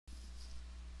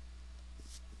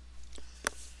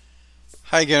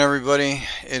Hi again, everybody.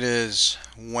 It is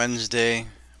Wednesday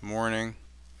morning,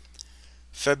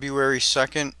 February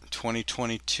 2nd,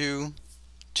 2022,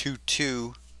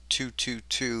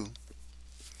 22222.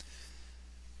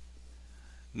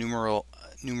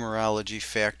 Numerology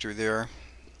factor there.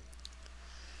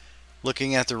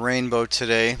 Looking at the rainbow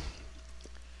today,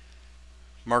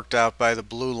 marked out by the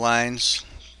blue lines,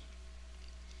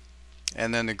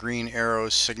 and then the green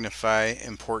arrows signify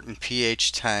important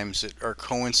pH times that are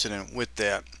coincident with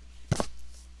that.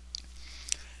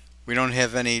 We don't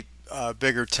have any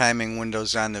bigger timing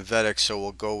windows on the Vedic, so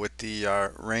we'll go with the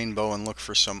rainbow and look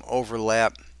for some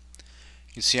overlap.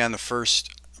 You can see on the first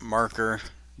marker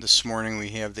this morning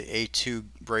we have the A2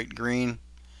 bright green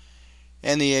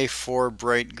and the A4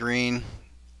 bright green,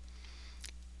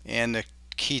 and the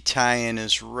key tie-in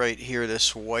is right here,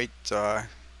 this white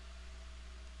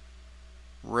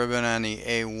ribbon on the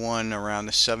A1 around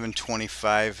the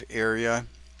 725 area.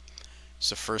 It's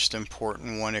the first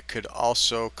important one. It could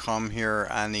also come here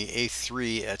on the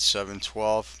A3 at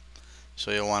 712, so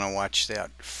you'll want to watch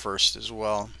that first as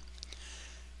well.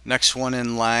 Next one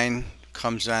in line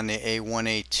comes on the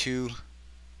A1, A2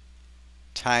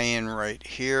 tie-in right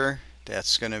here.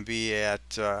 That's going to be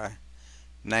at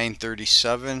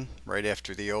 937, right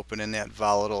after the open in that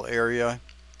volatile area.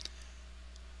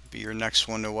 Be your next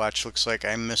one to watch. Looks like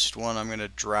I missed one. I'm going to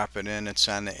drop it in. It's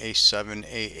on the A7,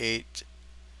 A8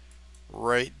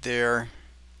 right there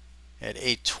at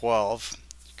 812.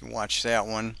 You can watch that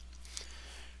one.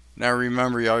 Now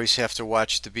remember, you always have to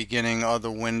watch the beginning of the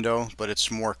window, but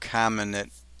it's more common that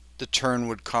the turn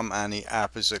would come on the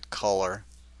opposite color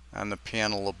on the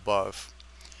panel above.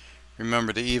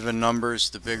 Remember, the even numbers,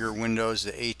 the bigger windows,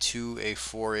 the A2,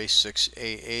 A4, A6,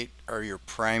 A8 are your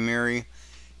primary,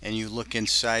 and you look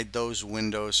inside those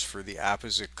windows for the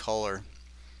opposite color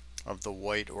of the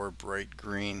white or bright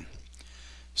green.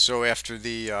 So after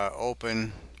the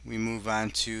open, we move on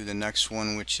to the next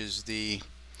one, which is the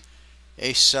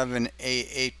A7,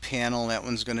 A8 panel. That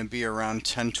one's going to be around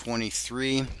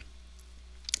 1023.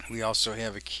 We also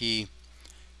have a key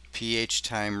pH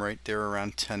time right there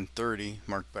around 1030,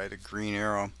 marked by the green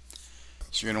arrow.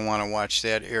 So you're going to want to watch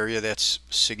that area. That's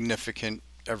significant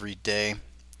every day.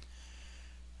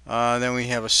 Then we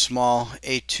have a small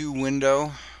A2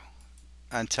 window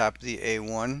on top of the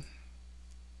A1,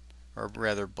 or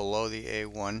rather below the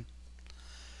A1.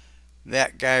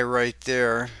 That guy right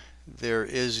there, there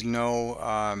is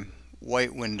no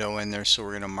white window in there, so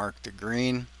we're going to mark the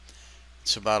green.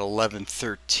 It's about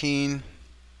 1113.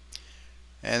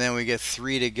 And then we get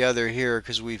three together here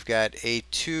because we've got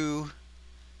A2,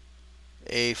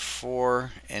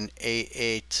 A4, and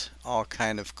A8 all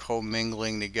kind of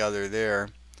commingling together there.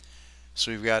 So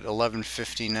we've got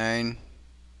 1159,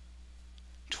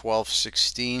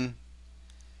 1216,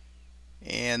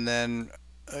 and then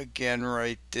again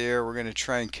right there we're going to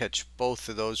try and catch both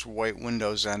of those white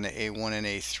windows on the A1 and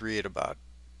A3 at about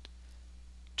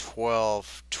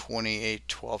 1228,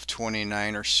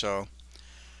 1229 or so.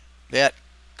 That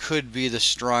could be the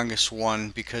strongest one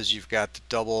because you've got the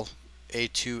double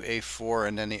A2, A4,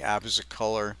 and then the opposite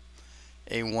color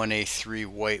A1, A3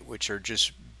 white, which are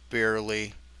just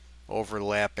barely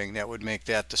overlapping. That would make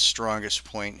that the strongest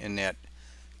point in that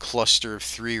cluster of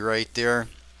three right there.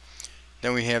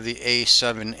 Then we have the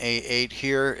A7, A8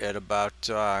 here at about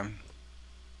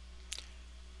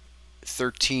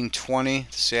 1320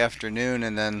 this afternoon,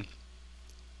 and then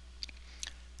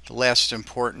the last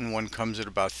important one comes at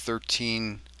about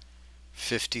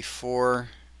 1354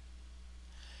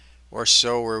 or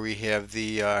so, where we have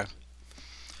the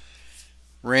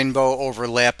rainbow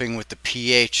overlapping with the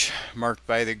pH marked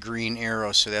by the green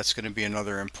arrow. So that's going to be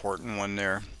another important one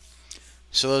there.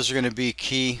 So those are going to be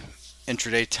key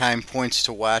intraday time points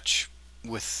to watch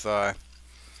with the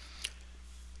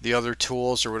other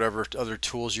tools or whatever other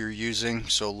tools you're using.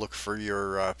 So look for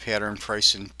your pattern,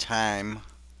 price, and time.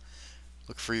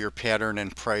 Look for your pattern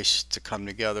and price to come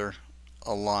together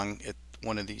along at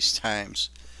one of these times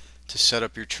to set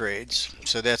up your trades.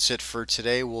 So that's it for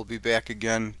today. We'll be back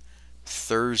again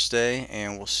Thursday,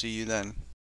 and we'll see you then.